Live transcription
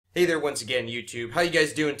Hey there once again, YouTube. How you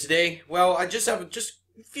guys doing today? Well, I just have a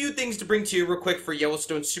few things to bring to you real quick for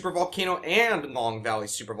Yellowstone supervolcano and Long Valley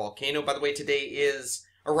supervolcano. By the way, today is,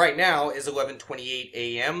 or right now, is 11:28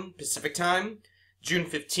 a.m. Pacific Time, June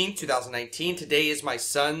 15th, 2019. Today is my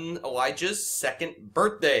son Elijah's second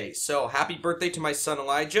birthday. So, happy birthday to my son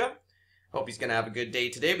Elijah. Hope he's going to have a good day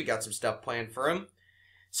today. We got some stuff planned for him.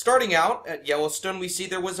 Starting out at Yellowstone, we see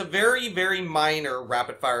there was a very minor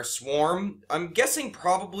rapid-fire swarm. I'm guessing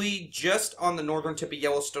probably just on the northern tip of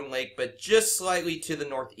Yellowstone Lake, but just slightly to the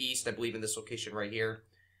northeast, I believe, in this location right here.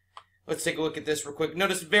 Let's take a look at this real quick.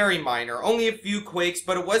 Notice very minor, only a few quakes,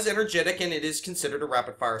 but it was energetic, and it is considered a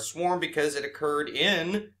rapid-fire swarm because it occurred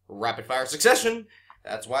in rapid-fire succession.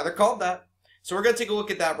 That's why they're called that. So we're going to take a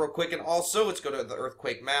look at that real quick, and also, let's go to the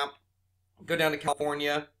earthquake map. Go down to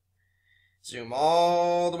California. Zoom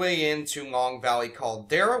all the way into Long Valley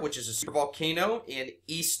Caldera, which is a supervolcano in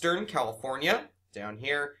eastern California, down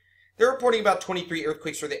here. They're reporting about 23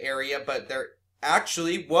 earthquakes for the area, but there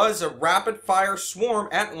actually was a rapid-fire swarm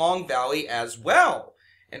at Long Valley as well.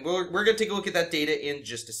 And we're going to take a look at that data in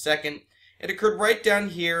just a second. It occurred right down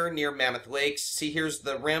here near Mammoth Lakes. See, here's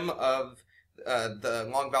the rim of the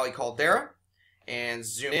Long Valley Caldera. And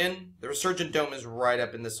zoom in. The Resurgent Dome is right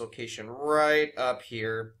up in this location, right up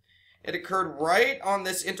here. It occurred right on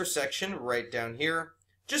this intersection, right down here,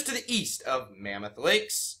 just to the east of Mammoth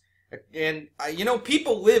Lakes. And, you know,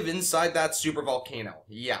 people live inside that supervolcano.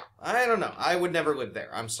 Yeah, I don't know. I would never live there.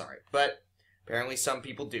 I'm sorry. But apparently some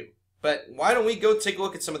people do. But why don't we go take a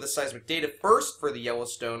look at some of the seismic data first for the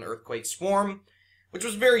Yellowstone earthquake swarm, which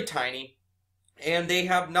was very tiny. And they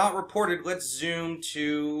have not reported. Let's zoom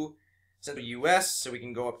to Central U.S. so we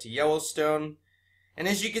can go up to Yellowstone. And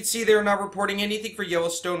as you can see, they're not reporting anything for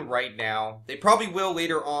Yellowstone right now. They probably will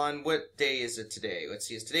later on. What day is it today? Let's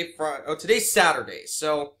see. Is today Friday? Oh, today's Saturday.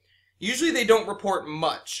 So usually they don't report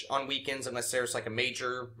much on weekends unless there's like a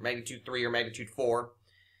major magnitude 3 or magnitude 4.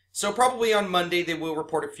 So probably on Monday they will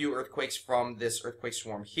report a few earthquakes from this earthquake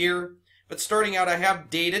swarm here. But starting out, I have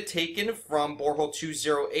data taken from borehole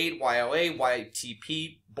 208, YLA,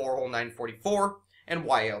 YTP, borehole 944, and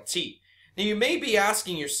YLT. Now you may be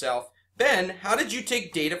asking yourself, Ben, how did you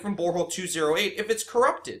take data from borehole 208 if it's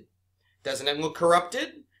corrupted? Doesn't it look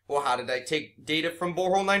corrupted? Well, how did I take data from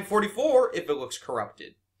borehole 944 if it looks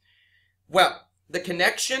corrupted? Well, the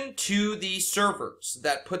connection to the servers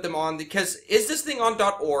that put them on, because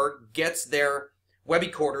isthisthing.org gets their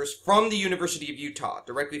webicorders from the University of Utah,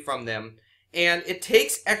 directly from them, and it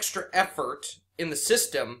takes extra effort in the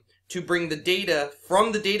system to bring the data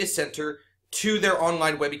from the data center to their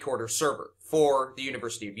online webicorder server for the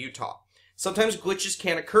University of Utah. Sometimes glitches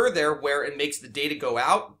can occur there where it makes the data go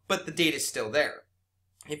out, but the data is still there.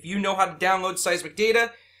 If you know how to download seismic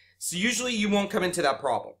data, so usually you won't come into that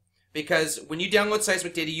problem. Because when you download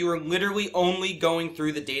seismic data, you are literally only going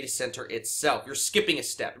through the data center itself. You're skipping a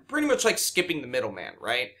step. Pretty much like skipping the middleman,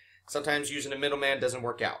 right? Sometimes using a middleman doesn't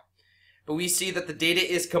work out. But we see that the data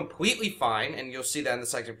is completely fine, and you'll see that in the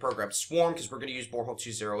seismic program Swarm, because we're going to use borehole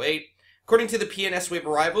 208. According to the PNS wave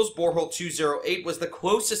arrivals, borehole 208 was the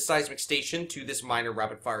closest seismic station to this minor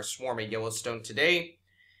rapid-fire swarm at Yellowstone today.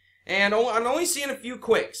 And I'm only seeing a few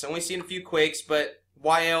quakes. But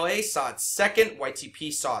YLA saw it second,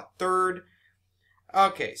 YTP saw it third.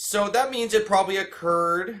 Okay, so that means it probably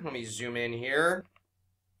occurred. Let me zoom in here.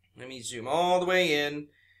 Let me zoom all the way in.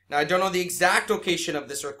 Now, I don't know the exact location of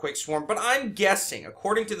this earthquake swarm, but I'm guessing,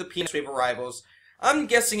 according to the PNS wave arrivals, I'm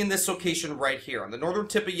guessing in this location right here, on the northern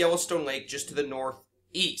tip of Yellowstone Lake, just to the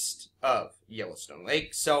northeast of Yellowstone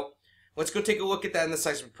Lake. So, let's go take a look at that in the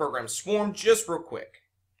seismic program Swarm, just real quick.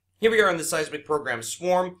 Here we are in the seismic program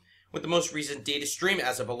Swarm, with the most recent data stream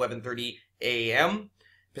as of 11:30 a.m.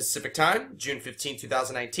 Pacific Time, June 15,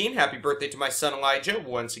 2019. Happy birthday to my son Elijah,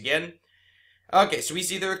 once again. Okay, so we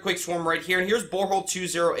see the earthquake swarm right here, and here's borehole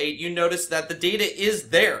 208. You notice that the data is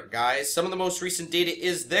there, guys. Some of the most recent data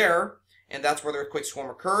is there. And that's where the earthquake swarm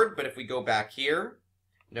occurred. But if we go back here,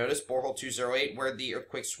 notice borehole 208, where the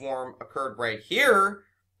earthquake swarm occurred right here,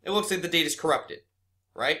 it looks like the data is corrupted,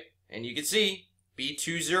 right? And you can see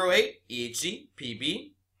B208, EHZ,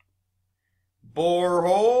 PB,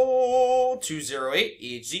 borehole 208,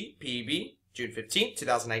 EHZ, PB, June 15th,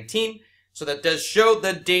 2019. So that does show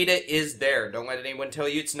the data is there. Don't let anyone tell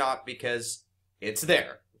you it's not, because it's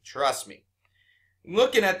there. Trust me.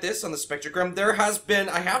 Looking at this on the spectrogram, there has been,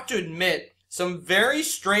 I have to admit, some very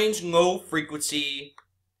strange low frequency,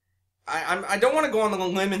 I don't want to go on a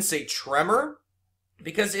limb and say tremor,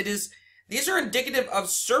 because these are indicative of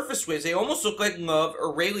surface waves. They almost look like Love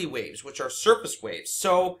or Rayleigh waves, which are surface waves.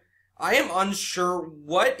 So I am unsure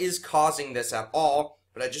what is causing this at all.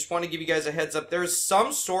 but I just want to give you guys a heads up. There's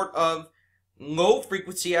some sort of low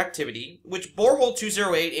frequency activity, which borehole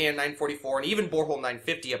 208 and 944 and even borehole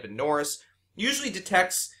 950 up in Norris usually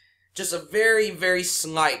detects just a very, very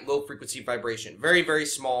slight low frequency vibration. Very, very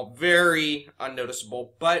small, very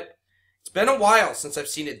unnoticeable, but it's been a while since I've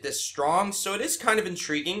seen it this strong, so it is kind of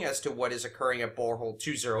intriguing as to what is occurring at borehole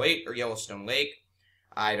 208 or Yellowstone Lake.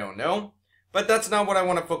 I don't know, but that's not what I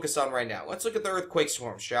want to focus on right now. Let's look at the earthquake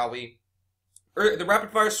swarm, shall we? The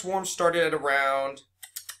rapid fire swarm started at around,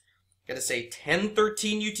 gotta say,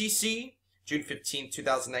 10:13 UTC, June 15,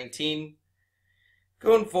 2019.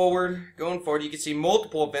 Going forward, you can see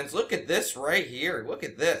multiple events. Look at this right here. Look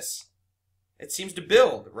at this. It seems to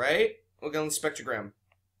build, right? Look on the spectrogram.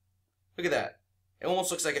 Look at that. It almost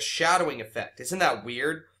looks like a shadowing effect. Isn't that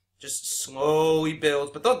weird? Just slowly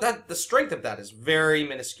builds. But the strength of that is very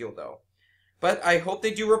minuscule, though. But I hope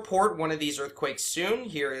they do report one of these earthquakes soon.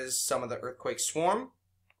 Here is some of the earthquake swarm.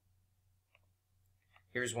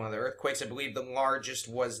 Here's one of the earthquakes. I believe the largest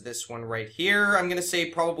was this one right here. I'm going to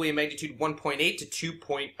say probably a magnitude 1.8 to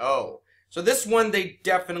 2.0. So this one they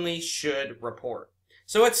definitely should report.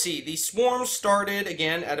 So let's see. The swarm started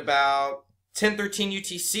again at about 10:13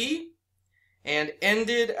 UTC and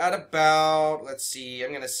ended at about, let's see, I'm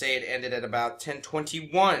going to say it ended at about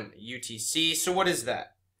 10:21 UTC. So what is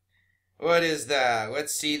that? What is that?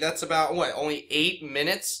 Let's see. That's about, what, only 8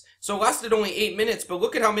 minutes? So it lasted only 8 minutes, but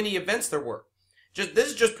look at how many events there were. This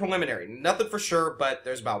is just preliminary. Nothing for sure, but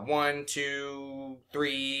there's about 1, 2,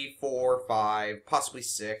 3, 4, 5, possibly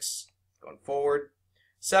 6. Going forward.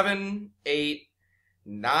 7, 8,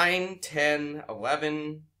 9, 10,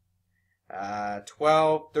 11,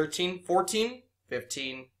 12, 13, 14,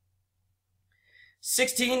 15,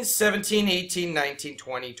 16, 17, 18, 19,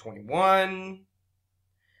 20, 21,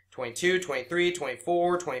 22, 23,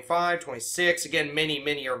 24, 25, 26. Again,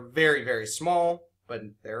 many are very, very small, but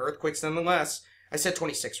they're earthquakes nonetheless. I said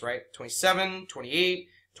 26, right? 27, 28,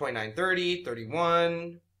 29, 30,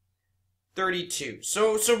 31, 32.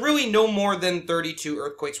 So really no more than 32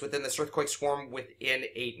 earthquakes within this earthquake swarm within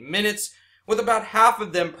 8 minutes, with about half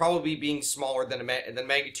of them probably being smaller than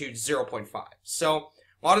magnitude 0.5. So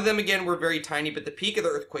a lot of them, again, were very tiny, but the peak of the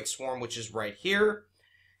earthquake swarm, which is right here,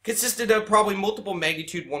 consisted of probably multiple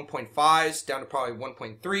magnitude 1.5s down to probably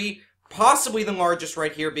 1.3, possibly the largest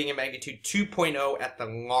right here being a magnitude 2.0 at the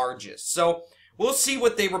largest. So we'll see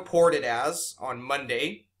what they report it as on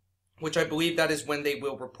Monday, which I believe that is when they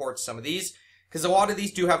will report some of these, because a lot of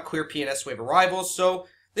these do have clear PNS wave arrivals, so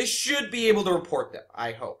they should be able to report them,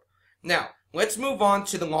 I hope. Now, let's move on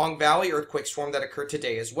to the Long Valley earthquake swarm that occurred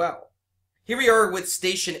today as well. Here we are with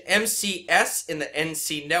station MCS in the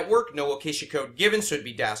NC network, no location code given, so it'd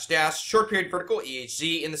be -- short period vertical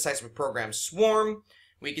EHZ in the seismic program swarm.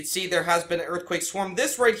 We can see there has been an earthquake swarm.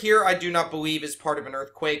 This right here I do not believe is part of an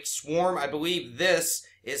earthquake swarm. I believe this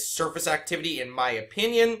is surface activity in my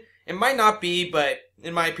opinion. It might not be, but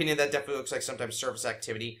in my opinion that definitely looks like sometimes surface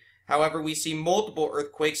activity. However, we see multiple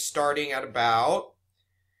earthquakes starting at about,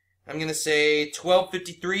 I'm going to say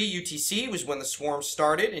 12:53 UTC was when the swarm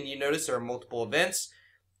started, and you notice there are multiple events.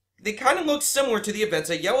 They kind of look similar to the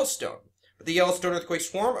events at Yellowstone. But the Yellowstone earthquake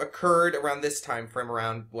swarm occurred around this time frame,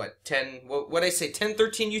 around, what,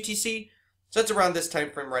 10:13 UTC? So that's around this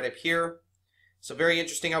time frame right up here. So very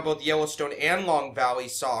interesting how both Yellowstone and Long Valley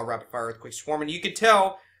saw a rapid fire earthquake swarm. And you could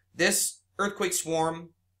tell this earthquake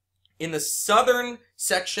swarm in the southern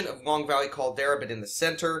section of Long Valley Caldera, but in the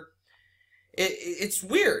center. It's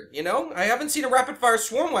weird, you know? I haven't seen a rapid fire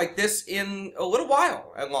swarm like this in a little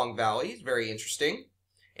while at Long Valley. It's very interesting.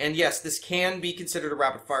 And yes, this can be considered a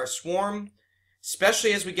rapid fire swarm,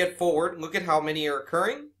 especially as we get forward. Look at how many are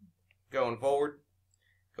occurring. Going forward,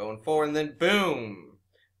 and then boom.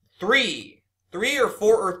 Three or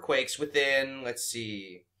four earthquakes within, let's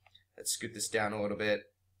see. Let's scoot this down a little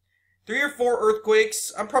bit. 3 or 4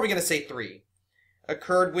 earthquakes, I'm probably going to say 3.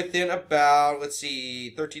 Occurred within about, let's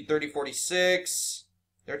see, 13:30:46,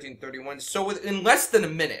 13:31. So within less than a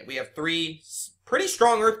minute, we have 3 pretty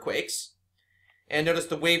strong earthquakes. And notice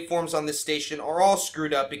the waveforms on this station are all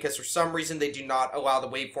screwed up because for some reason they do not allow the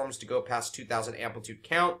waveforms to go past 2000 amplitude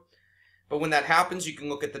count. But when that happens, you can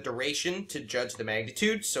look at the duration to judge the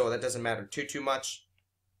magnitude, so that doesn't matter too much.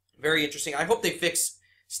 Very interesting. I hope they fix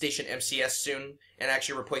station MCS soon and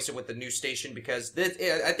actually replace it with the new station, because this,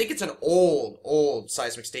 I think it's an old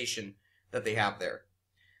seismic station that they have there.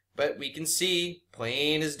 But we can see,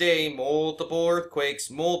 plain as day, multiple earthquakes,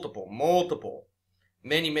 multiple.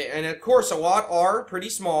 Many, and of course a lot are pretty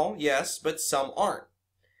small, yes, but some aren't.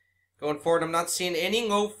 Going forward, I'm not seeing any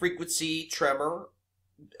low frequency tremor.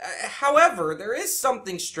 However, there is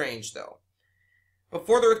something strange though.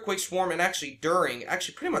 before the earthquake swarm and actually during,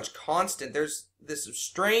 actually pretty much constant. There's this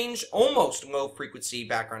strange, almost low frequency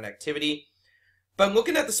background activity. But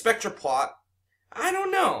looking at the spectra plot, I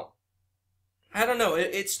don't know.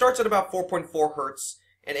 It starts at about 4.4 hertz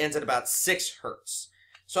and ends at about 6 hertz.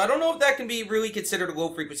 So I don't know if that can be really considered a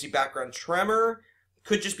low frequency background tremor.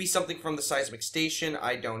 Could just be something from the seismic station.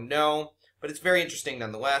 I don't know. But it's very interesting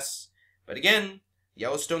nonetheless. But again,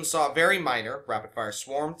 Yellowstone saw a very minor rapid-fire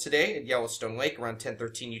swarm today at Yellowstone Lake around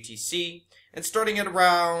 10:13 UTC. And starting at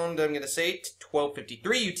around, I'm going to say, 12:53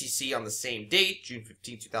 UTC on the same date, June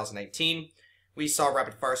 15, 2019, we saw a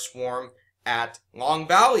rapid-fire swarm at Long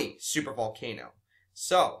Valley supervolcano.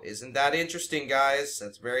 So, isn't that interesting, guys?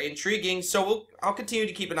 That's very intriguing. So, I'll continue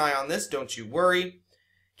to keep an eye on this. Don't you worry.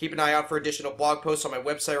 Keep an eye out for additional blog posts on my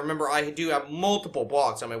website. Remember, I do have multiple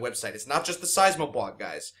blogs on my website. It's not just the Seismo blog,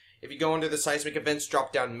 guys. If you go under the seismic events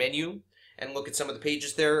drop-down menu and look at some of the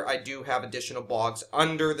pages there, I do have additional blogs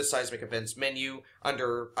under the seismic events menu,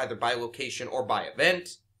 under either by location or by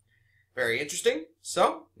event. Very interesting.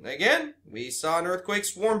 So, again, we saw an earthquake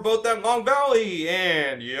swarm both at Long Valley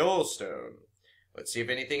and Yellowstone. Let's see if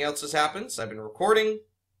anything else has happened. So I've been recording.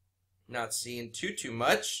 Not seeing too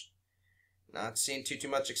much. Not seeing too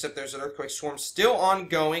much, except there's an earthquake swarm still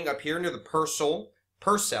ongoing up here near the Purcell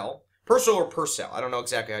or Purcell, I don't know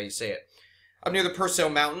exactly how you say it. Up near the Purcell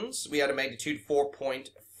Mountains, we had a magnitude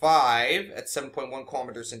 4.5 at 7.1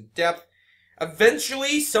 kilometers in depth.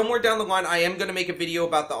 Eventually, somewhere down the line, I am going to make a video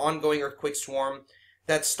about the ongoing earthquake swarm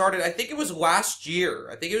that started, I think it was last year.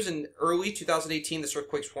 I think it was in early 2018 this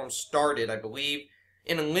earthquake swarm started, I believe,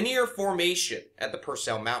 in a linear formation at the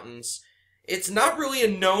Purcell Mountains. It's not really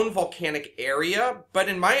a known volcanic area, but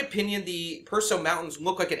in my opinion, the Purcell Mountains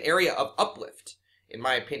look like an area of uplift, in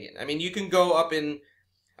my opinion. I mean, you can go up in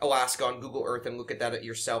Alaska on Google Earth and look at that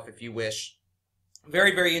yourself if you wish.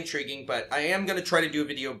 Very, very intriguing, but I am going to try to do a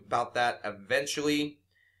video about that eventually.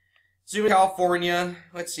 Zoom in California.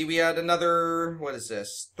 Let's see, we had another, what is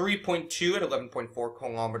this? 3.2 at 11.4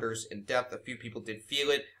 kilometers in depth. A few people did feel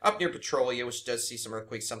it. Up near Petrolia, which does see some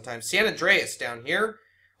earthquakes sometimes. San Andreas down here,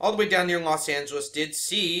 all the way down near Los Angeles, did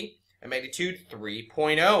see a magnitude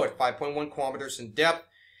 3.0 at 5.1 kilometers in depth.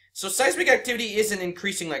 So seismic activity isn't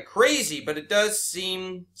increasing like crazy, but it does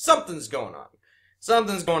seem something's going on.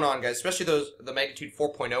 Something's going on, guys, especially the magnitude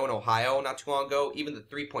 4.0 in Ohio not too long ago, even the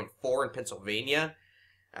 3.4 in Pennsylvania.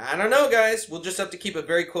 I don't know, guys. We'll just have to keep a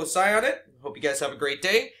very close eye on it. Hope you guys have a great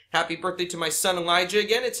day. Happy birthday to my son Elijah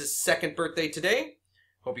again. It's his 2nd birthday today.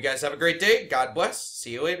 Hope you guys have a great day. God bless.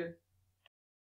 See you later.